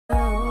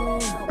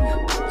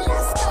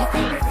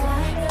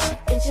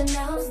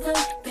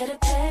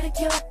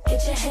Hey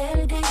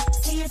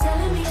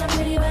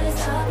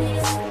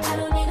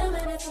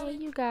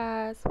you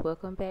guys,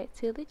 welcome back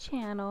to the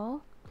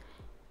channel.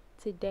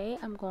 Today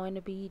I'm going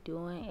to be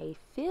doing a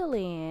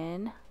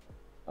fill-in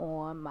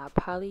on my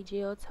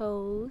Polygel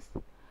toes.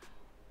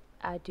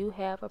 I do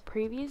have a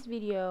previous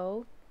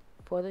video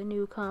for the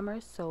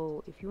newcomers,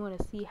 so if you want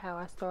to see how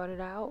I started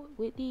out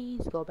with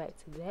these, go back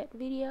to that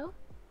video.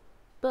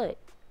 But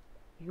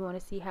if you want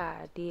to see how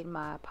I did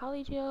my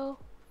Polygel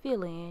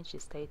fill-in,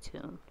 just stay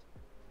tuned.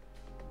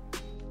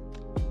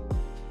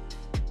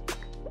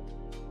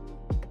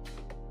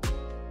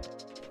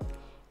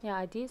 Now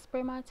I did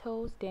spray my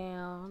toes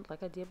down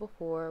like I did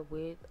before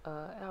with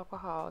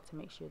alcohol to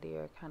make sure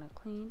they're kind of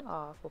cleaned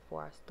off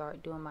before I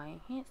start doing my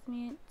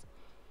enhancement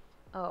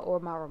or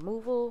my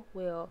removal.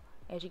 Well,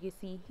 as you can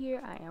see here,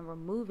 I am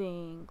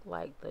removing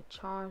like the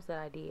charms that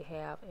I did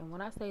have, and when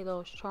I say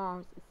those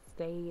charms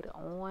stayed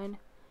on,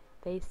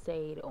 they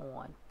stayed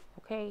on.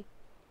 Okay,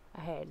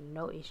 I had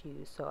no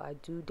issues, so I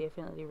do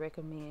definitely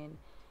recommend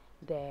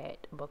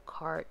that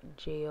Bacart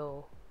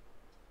gel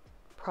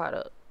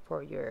product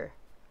for your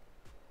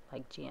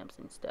like gems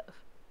and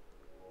stuff.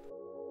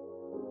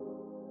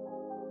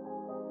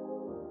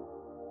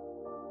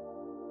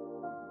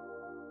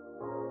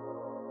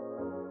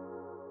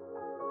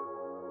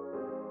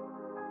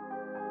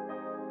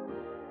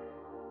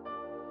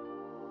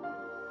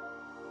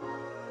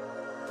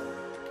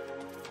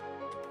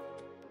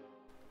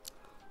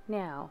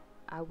 Now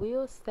I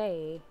will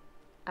say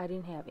I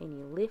didn't have any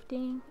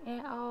lifting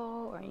at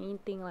all or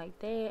anything like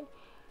that.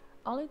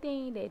 Only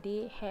thing that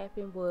did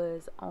happen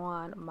was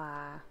on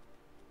my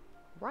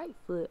right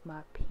foot,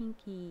 my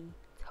pinky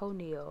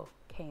toenail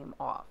came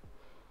off.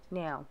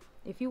 Now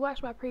if you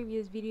watch my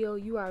previous video,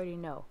 you already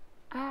know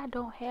I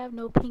don't have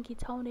no pinky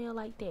toenail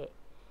like that.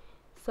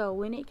 So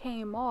when it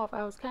came off,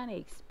 I was kind of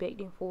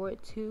expecting for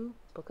it to,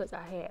 because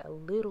I had a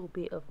little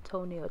bit of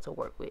toenail to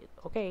work with.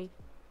 Okay,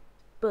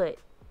 but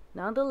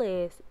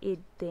nonetheless, the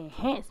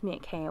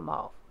enhancement came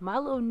off. My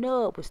little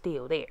nub was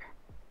still there,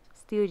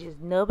 still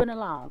just nubbing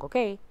along.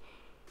 Okay.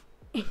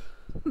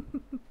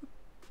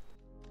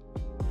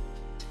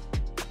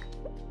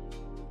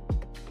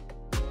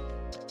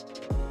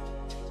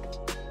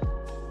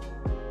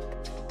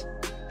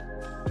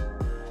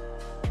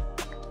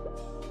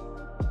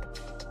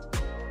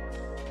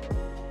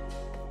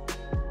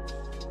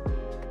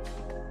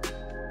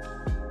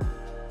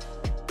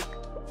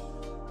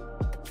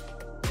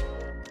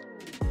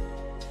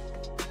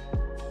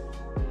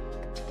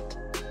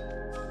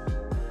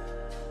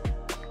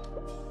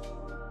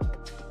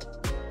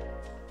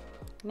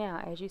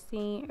 Now, as you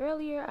seen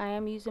earlier, I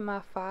am using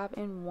my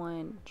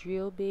 5-in-1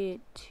 drill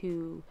bit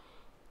to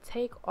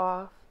take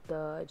off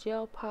the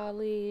gel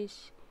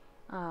polish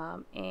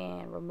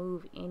and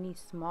remove any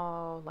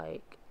small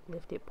like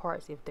lifted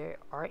parts if there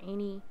are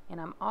any. And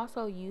I'm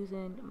also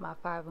using my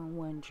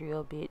 5-in-1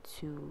 drill bit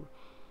to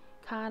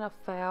kind of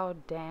file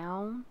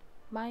down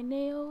my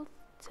nails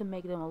to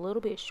make them a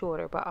little bit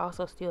shorter, but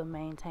also still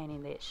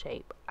maintaining that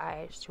shape. I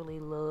actually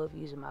love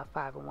using my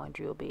 5-in-1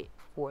 drill bit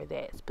for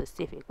that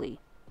specifically.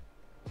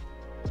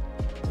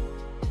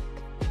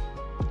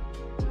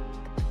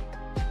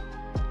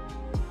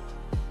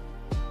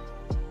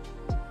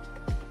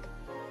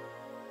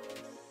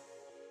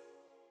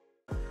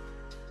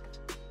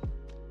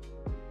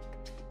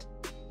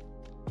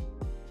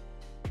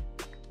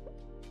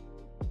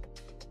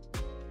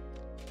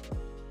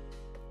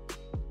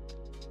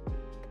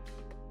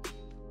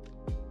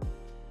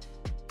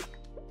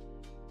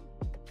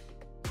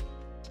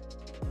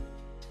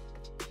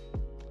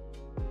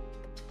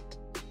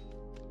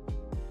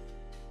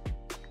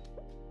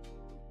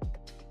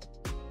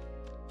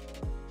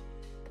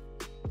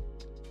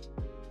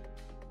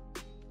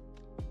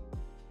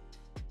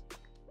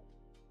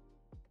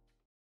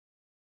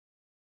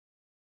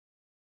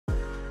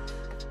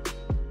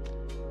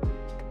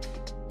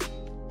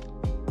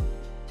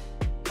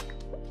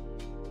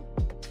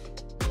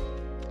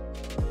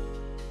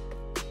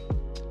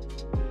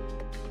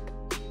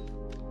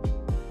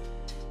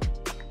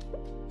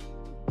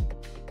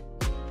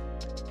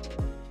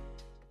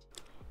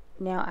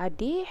 Now I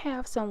did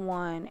have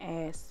someone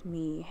ask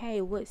me,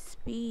 hey, what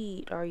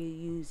speed are you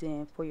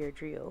using for your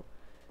drill?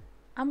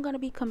 I'm gonna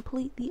be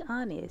completely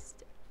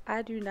honest,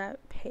 I do not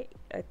pay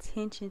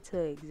attention to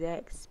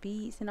exact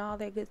speeds and all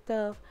that good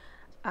stuff.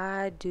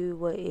 I do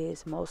what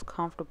is most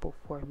comfortable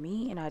for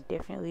me, and I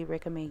definitely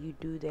recommend you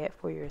do that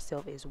for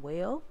yourself as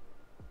well.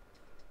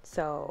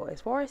 So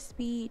as far as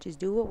speed, just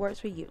do what works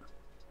for you.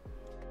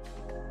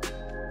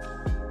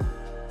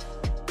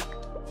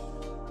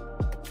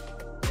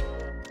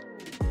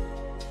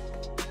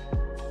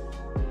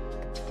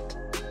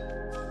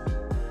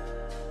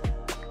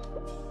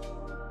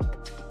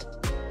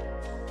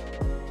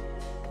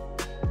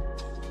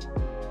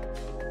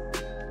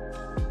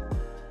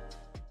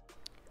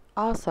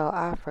 Also,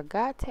 I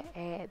forgot to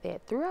add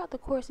that throughout the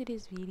course of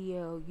this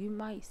video, you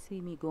might see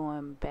me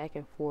going back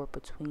and forth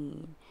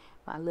between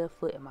my left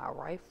foot and my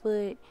right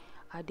foot.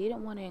 I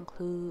didn't want to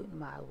include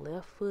my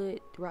left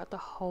foot throughout the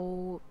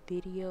whole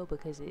video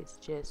because it's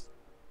just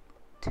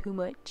too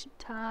much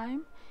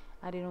time.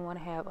 I didn't want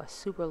to have a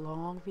super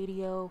long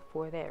video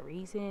for that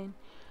reason.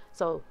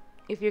 So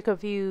if you're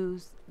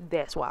confused,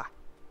 that's why.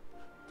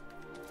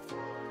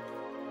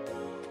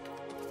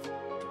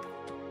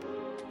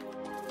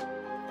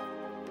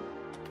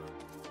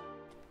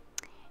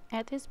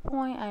 At this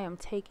point, I am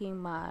taking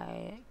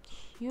my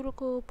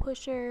cuticle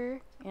pusher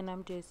and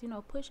I'm just,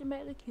 pushing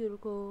back the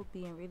cuticle,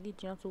 being really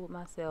gentle with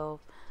myself.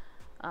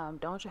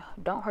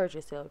 Don't hurt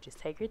yourself. Just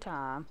take your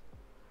time.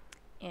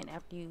 And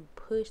after you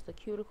push the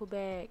cuticle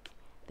back,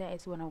 that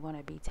is when I'm going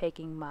to be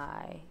taking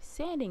my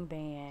sanding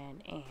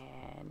band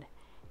and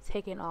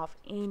taking off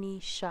any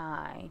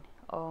shine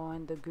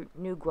on the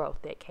new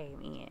growth that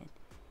came in.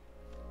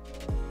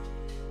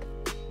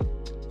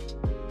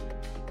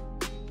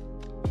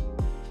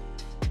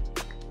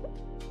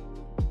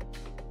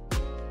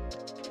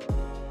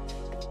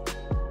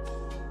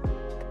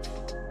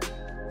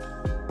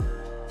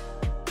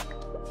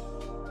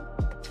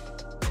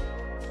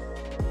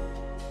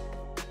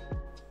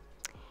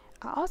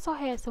 I also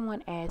had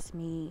someone ask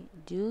me,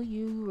 do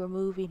you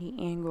remove any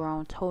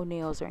ingrown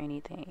toenails or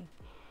anything?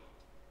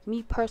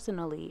 Me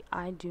personally,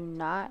 I do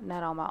not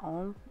on my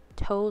own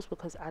toes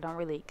because I don't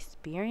really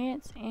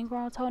experience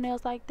ingrown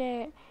toenails like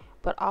that.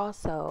 But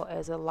also,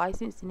 as a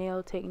licensed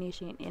nail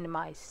technician in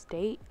my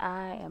state,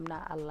 I am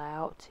not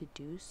allowed to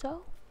do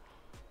so.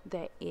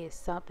 That is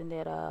something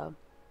that a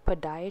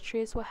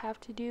podiatrist will have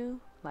to do,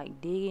 like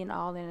digging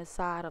all in the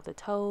side of the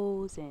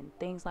toes and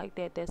things like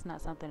that. That's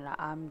not something that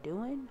I'm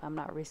doing. I'm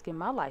not risking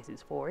my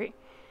license for it.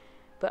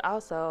 But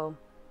also,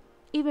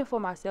 even for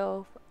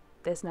myself,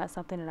 that's not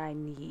something that I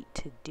need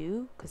to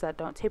do because I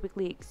don't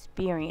typically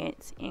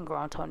experience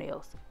ingrown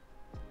toenails.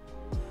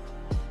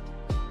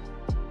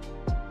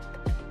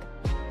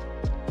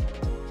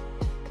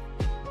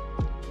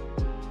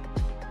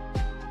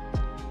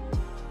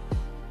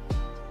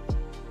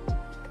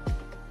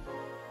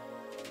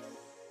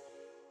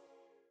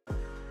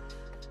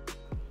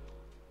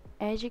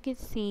 As you can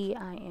see,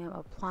 I am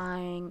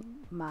applying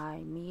my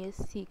Mia's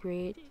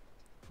Secret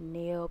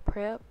nail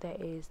prep.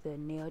 That is the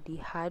nail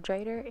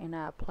dehydrator, and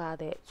I apply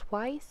that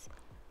twice.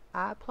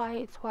 I apply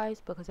it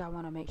twice because I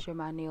want to make sure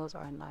my nails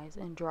are nice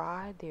and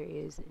dry. There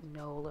is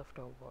no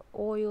leftover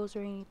oils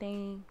or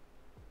anything.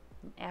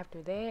 And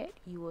after that,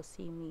 you will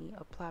see me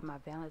apply my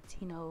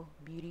Valentino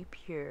Beauty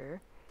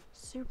Pure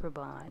Super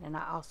Bond, and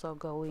I also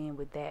go in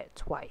with that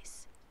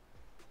twice.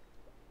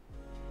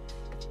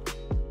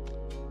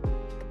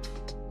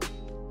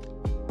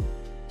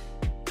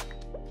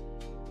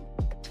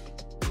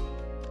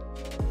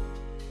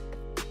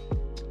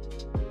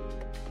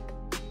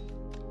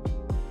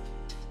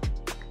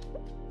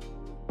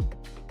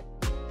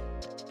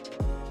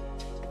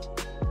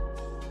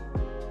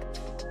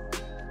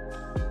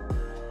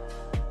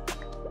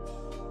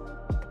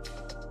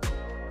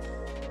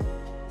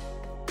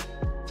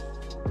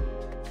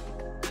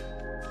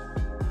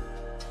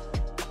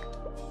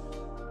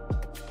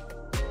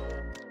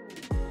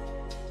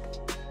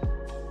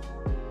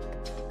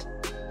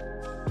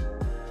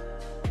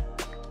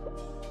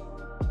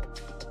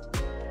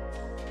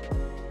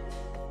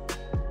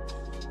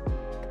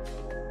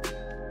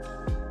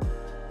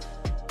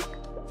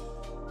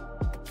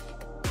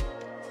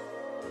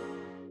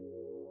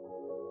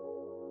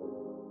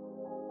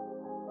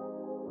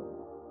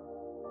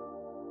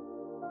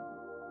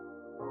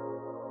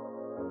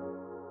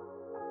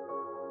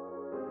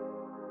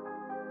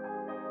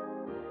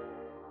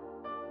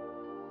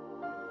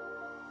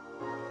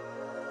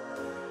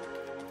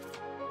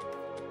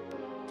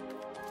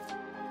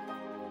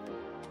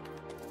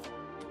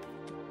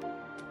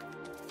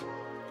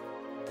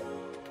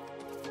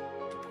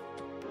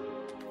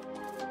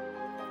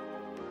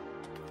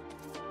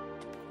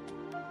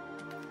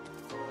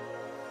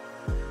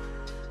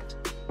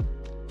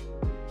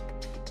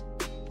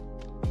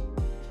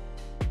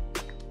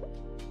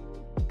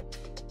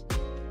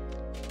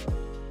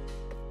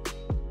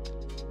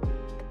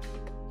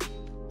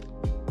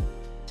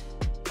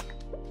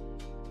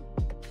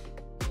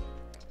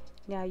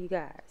 Now you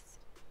guys,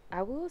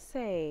 I will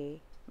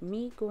say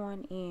me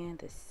going in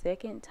the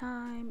second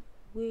time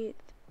with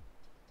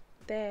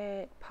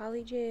that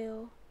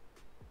Polygel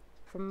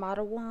from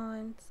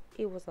Modelones,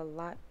 it was a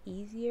lot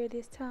easier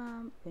this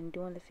time when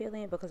doing the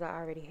fill-in because I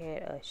already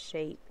had a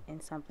shape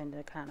and something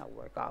to kind of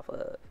work off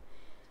of.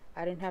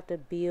 I didn't have to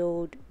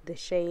build the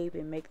shape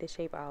and make the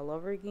shape all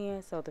over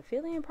again, so the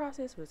fill-in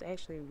process was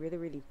actually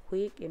really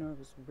quick, and it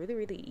was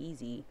really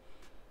easy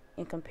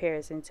in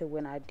comparison to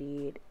when I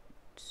did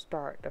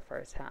start the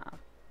first time.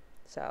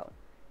 So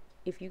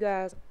if you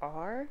guys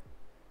are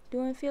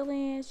doing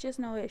fill-ins, just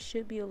know it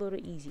should be a little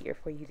easier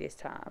for you this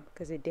time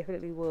because it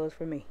definitely was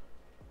for me.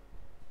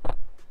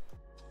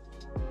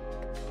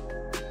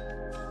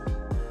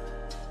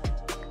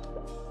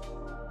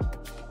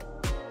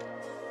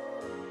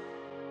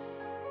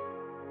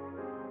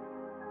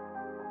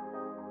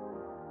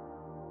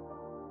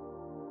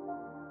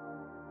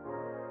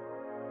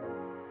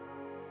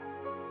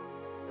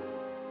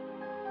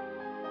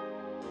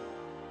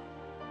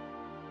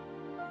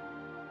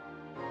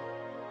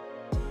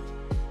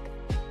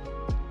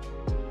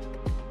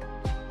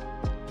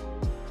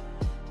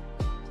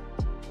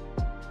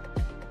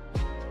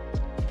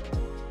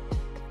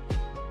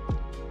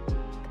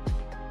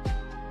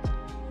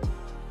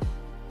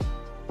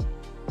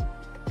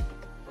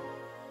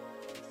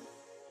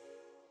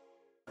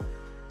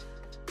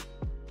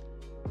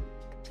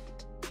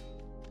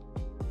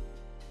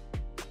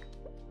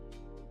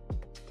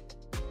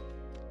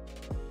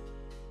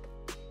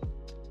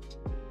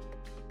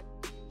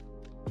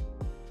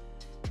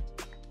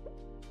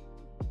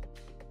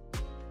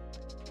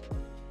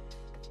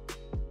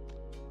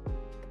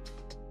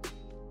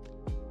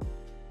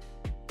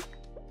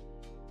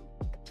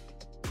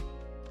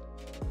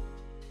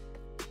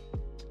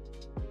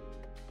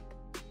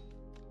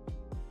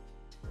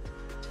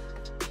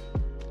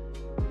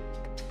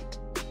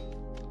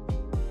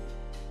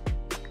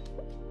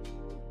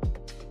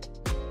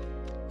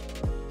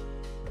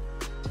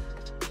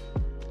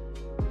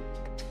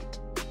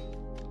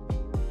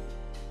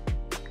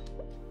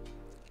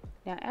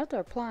 Now after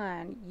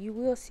applying, you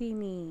will see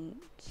me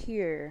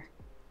cure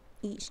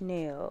each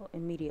nail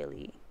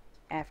immediately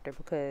after,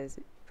 because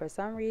for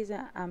some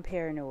reason I'm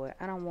paranoid.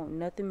 I don't want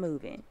nothing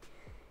moving.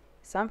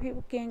 Some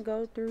people can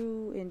go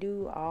through and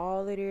do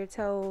all of their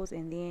toes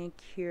and then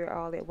cure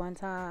all at one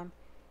time.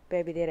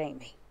 Baby, that ain't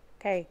me.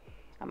 Okay?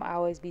 I'm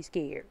always be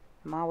scared.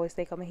 I'm always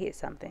think I'm gonna hit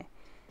something.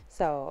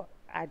 So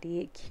I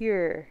did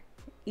cure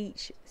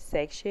each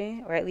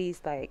section, or at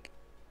least like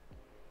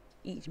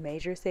each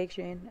major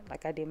section.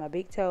 Like I did my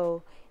big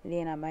toe, and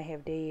then I might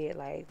have did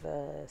like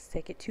the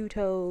second 2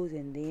 toes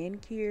and then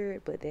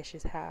cured, but that's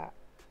just how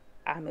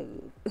I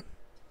move.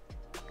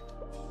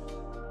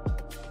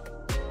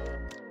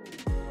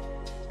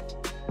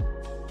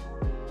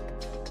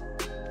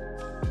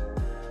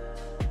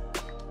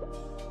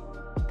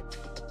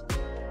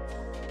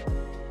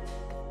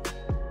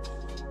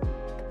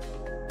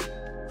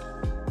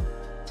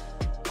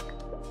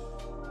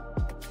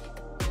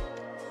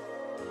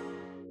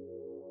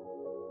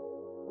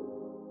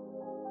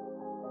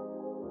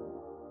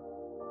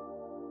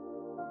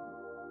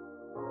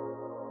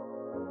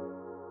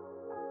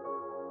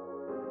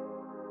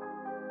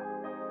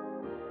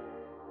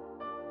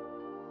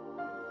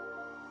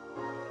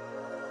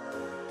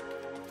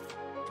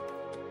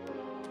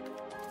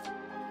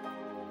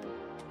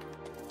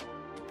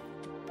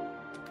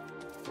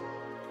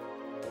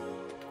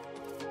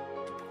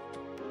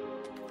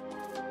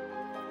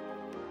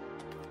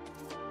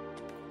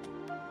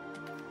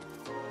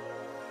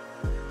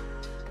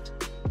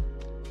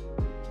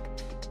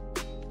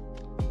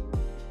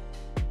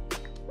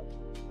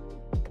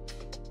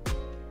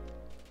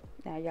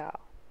 Now y'all,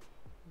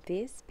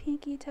 this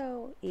pinky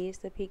toe is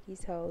the pinky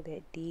toe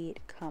that did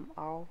come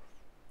off.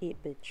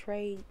 It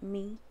betrayed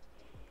me,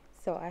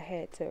 so I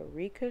had to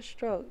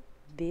reconstruct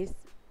this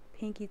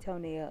pinky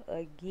toenail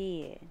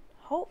again.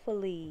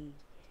 Hopefully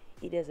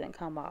it doesn't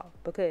come off,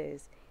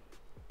 because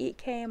it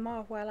came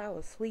off while I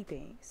was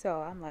sleeping.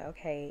 So I'm like,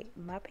 okay,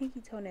 my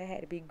pinky toenail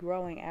had to be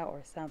growing out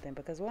or something,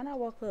 because when I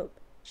woke up,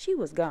 she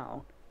was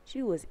gone.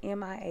 She was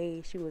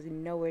MIA. She was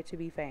nowhere to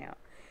be found.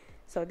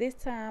 So this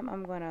time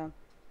I'm gonna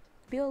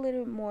be a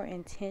little more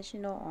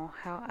intentional on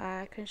how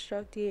I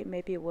construct it.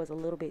 Maybe it was a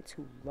little bit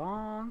too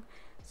long,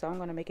 so I'm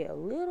gonna make it a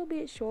little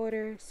bit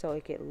shorter so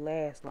it could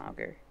last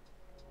longer.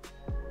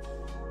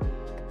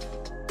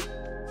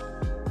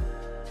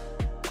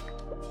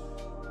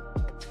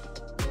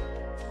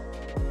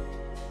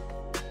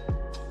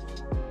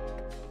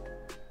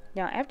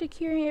 Now after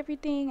curing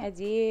everything, I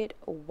did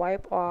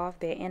wipe off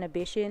that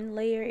inhibition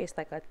layer. It's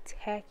like a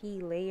tacky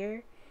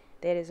layer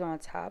that is on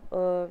top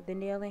of the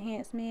nail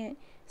enhancement.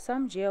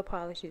 Some gel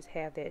polishes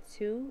have that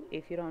too.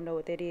 If you don't know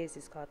what that is,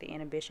 it's called the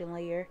inhibition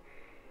layer.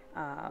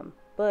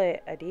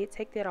 But I did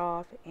take that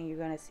off, and you're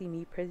gonna see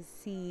me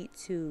proceed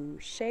to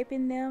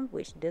shaping them,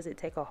 which doesn't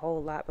take a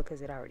whole lot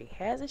because it already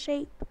has a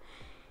shape.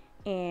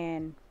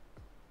 And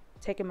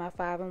taking my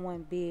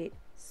 5-in-1 bit,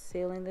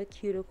 sealing the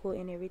cuticle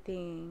and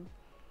everything.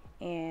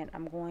 And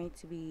I'm going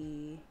to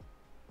be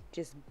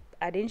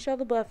I didn't show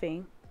the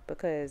buffing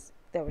because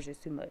that was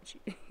just too much.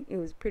 It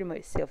was pretty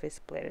much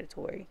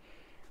self-explanatory.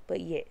 But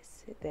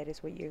yes, that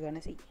is what you're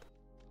gonna see.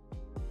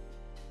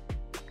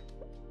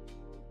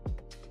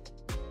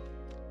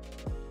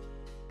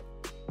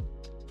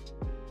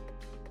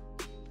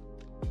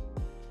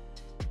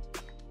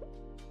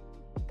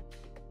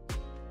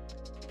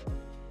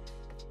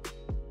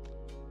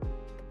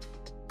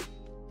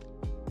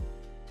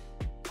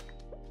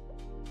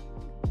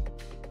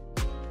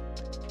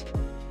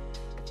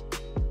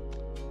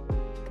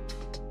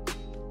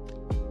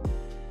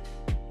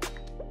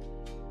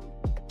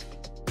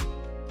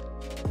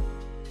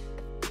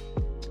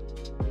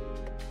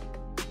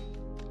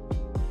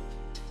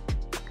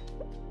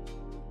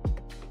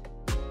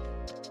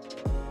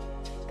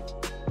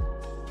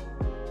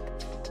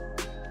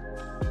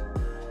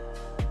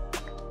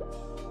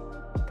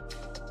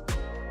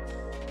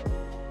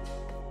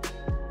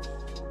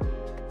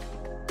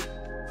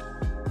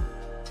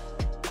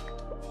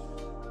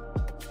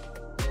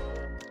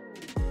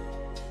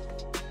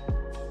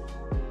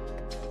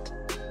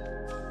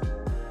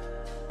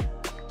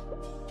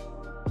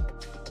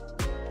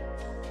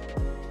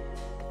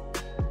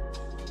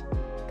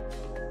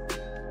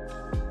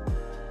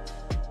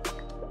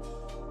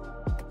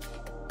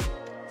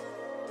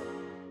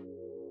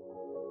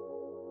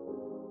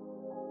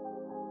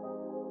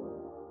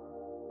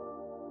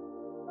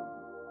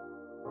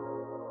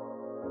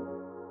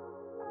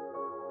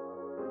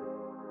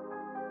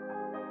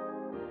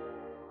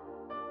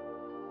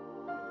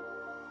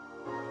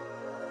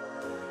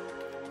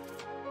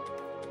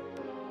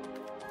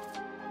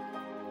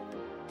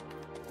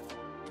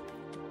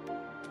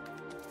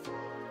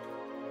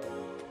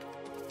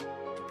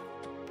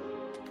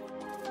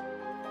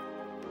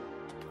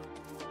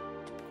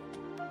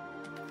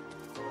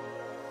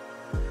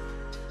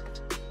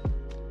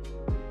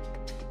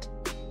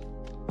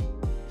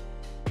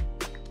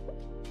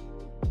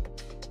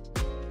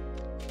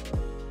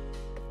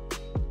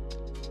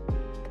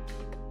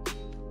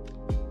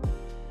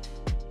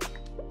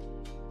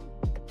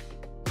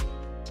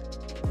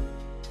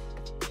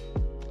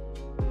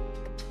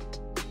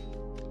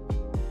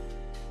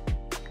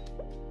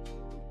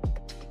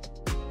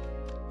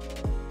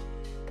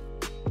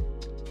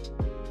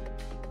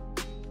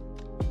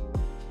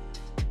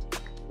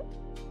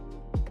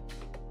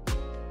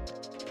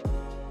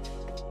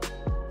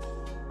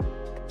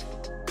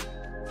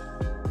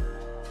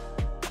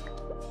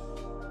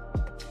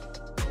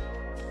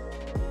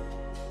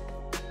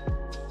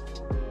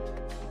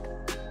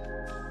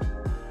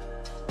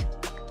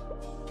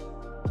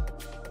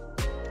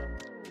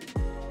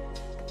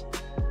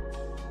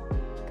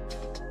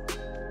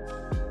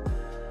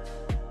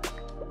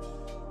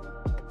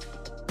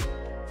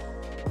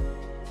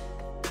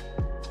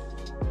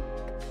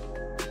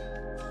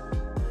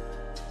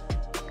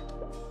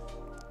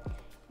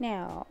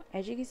 Now,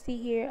 as you can see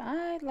here,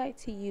 I like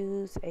to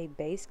use a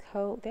base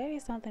coat. That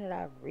is something that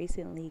I've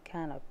recently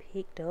kind of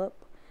picked up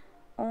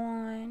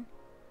on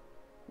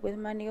with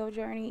my nail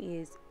journey,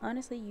 is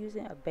honestly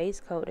using a base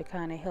coat to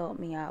kind of help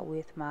me out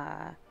with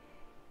my,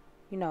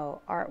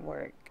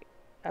 artwork.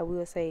 I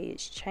will say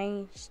it's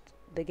changed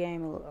the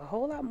game a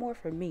whole lot more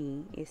for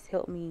me. It's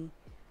helped me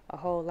a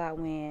whole lot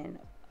when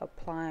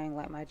applying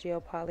like my gel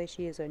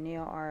polishes or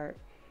nail art.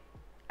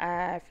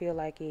 I feel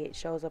like it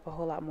shows up a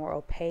whole lot more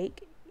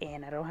opaque,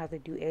 and I don't have to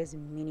do as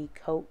many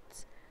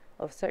coats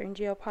of certain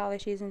gel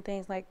polishes and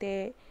things like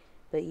that.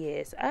 But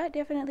yes, I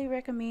definitely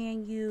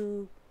recommend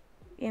you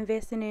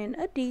investing in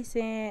a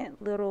decent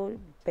little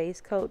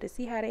base coat to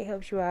see how that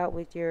helps you out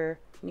with your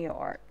nail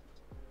art.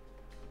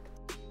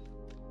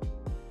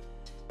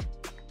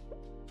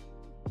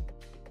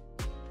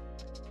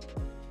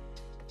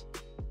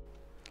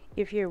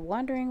 If you're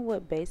wondering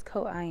what base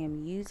coat I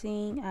am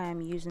using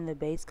the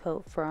base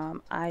coat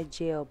from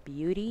iGel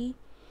Beauty.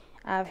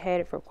 I've had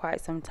it for quite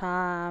some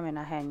time and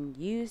I hadn't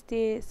used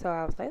it, so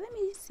I was like, let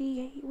me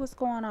see what's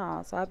going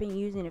on. So I've been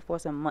using it for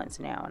some months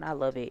now and I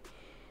love it.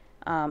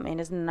 And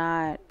it's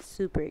not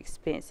super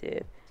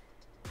expensive.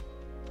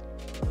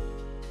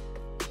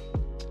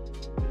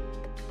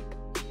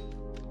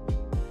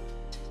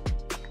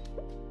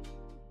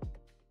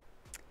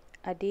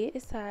 I did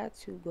decide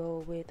to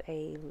go with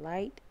a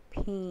light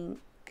pink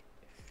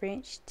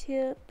French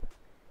tip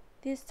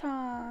this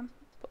time,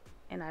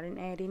 and I didn't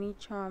add any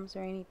charms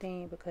or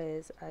anything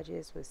because I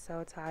just was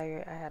so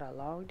tired. I had a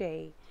long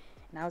day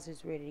and I was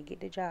just ready to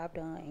get the job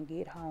done and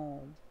get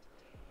home.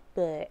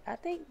 But I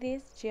think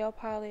this gel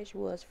polish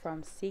was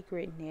from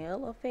Secret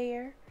Nail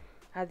Affair.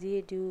 I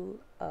did do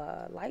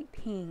a light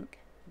pink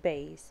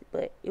base,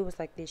 but it was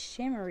like this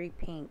shimmery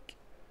pink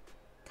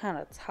kind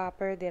of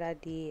topper that I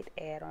did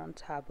add on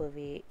top of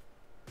it.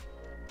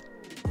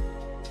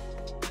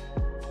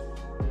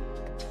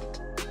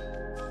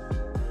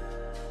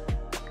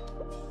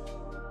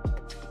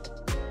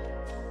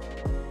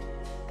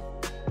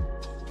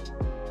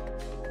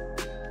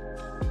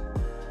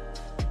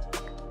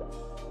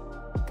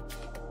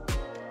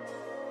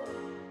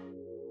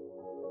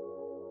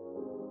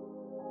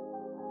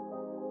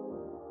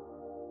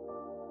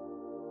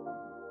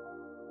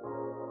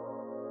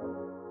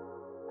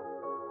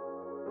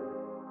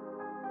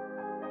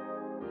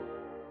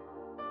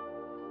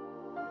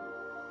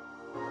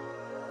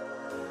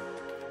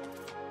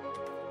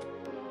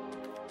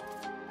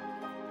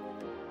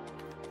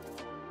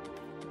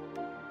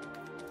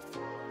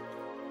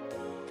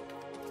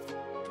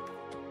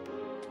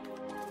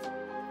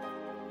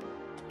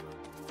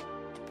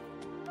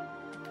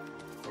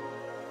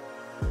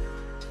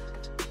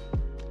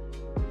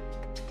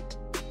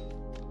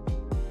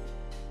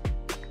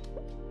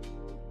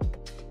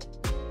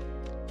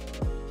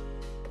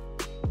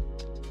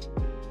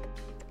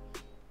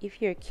 If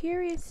you're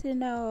curious to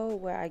know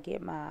where I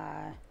get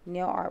my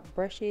nail art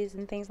brushes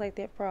and things like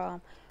that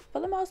from, for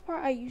the most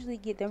part, I usually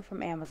get them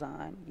from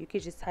Amazon. You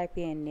could just type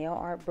in nail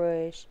art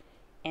brush,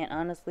 and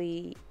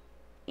honestly,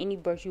 any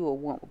brush you will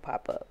want will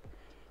pop up.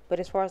 But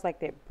as far as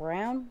like that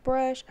brown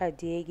brush, I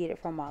did get it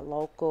from my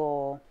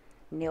local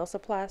nail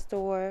supply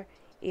store.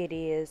 It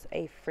is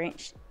a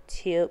French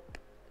tip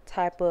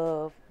type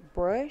of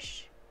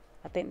brush.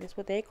 I think that's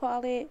what they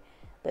call it,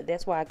 but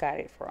that's where I got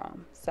it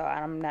from. So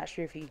I'm not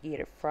sure if you get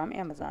it from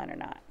Amazon or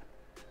not.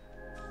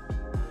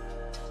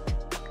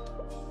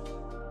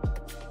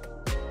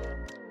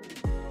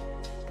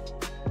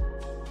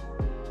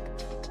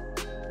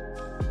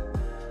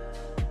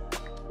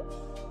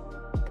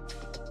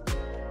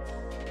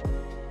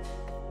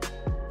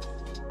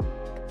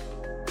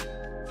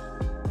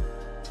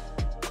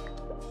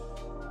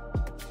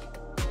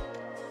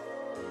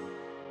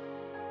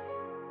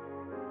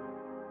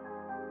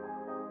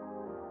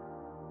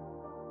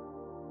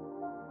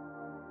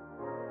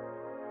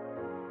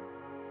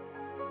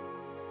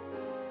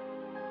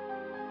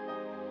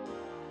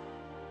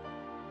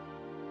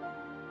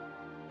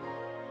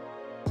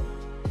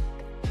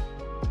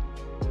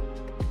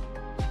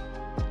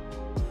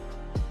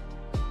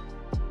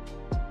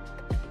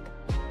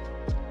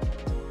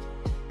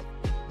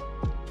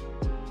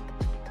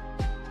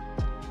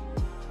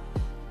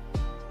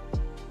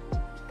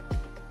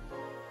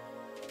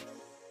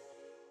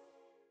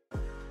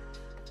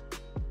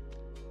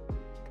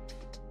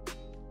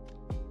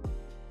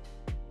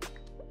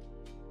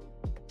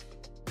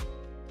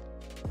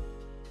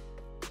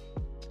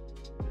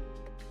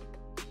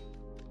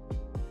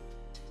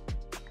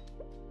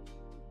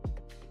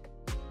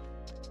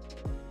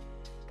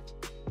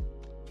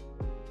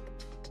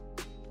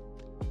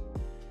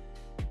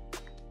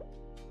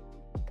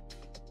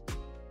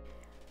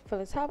 For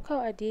the top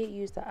coat, I did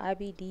use the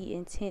IBD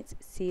Intense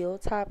Seal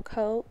top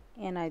coat,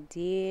 and I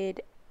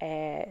did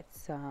add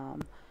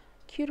some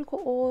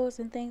cuticle oils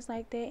and things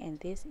like that,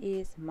 and this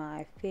is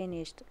my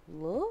finished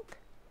look.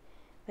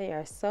 They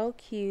are so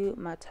cute.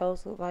 My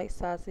toes look like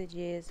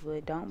sausages,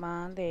 but don't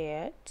mind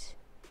that.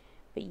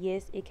 But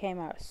yes, it came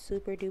out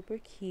super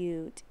duper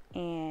cute.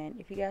 And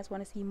if you guys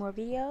want to see more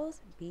videos,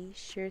 be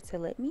sure to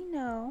let me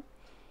know.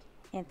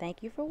 And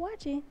thank you for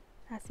watching.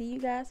 I'll see you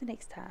guys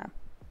next time.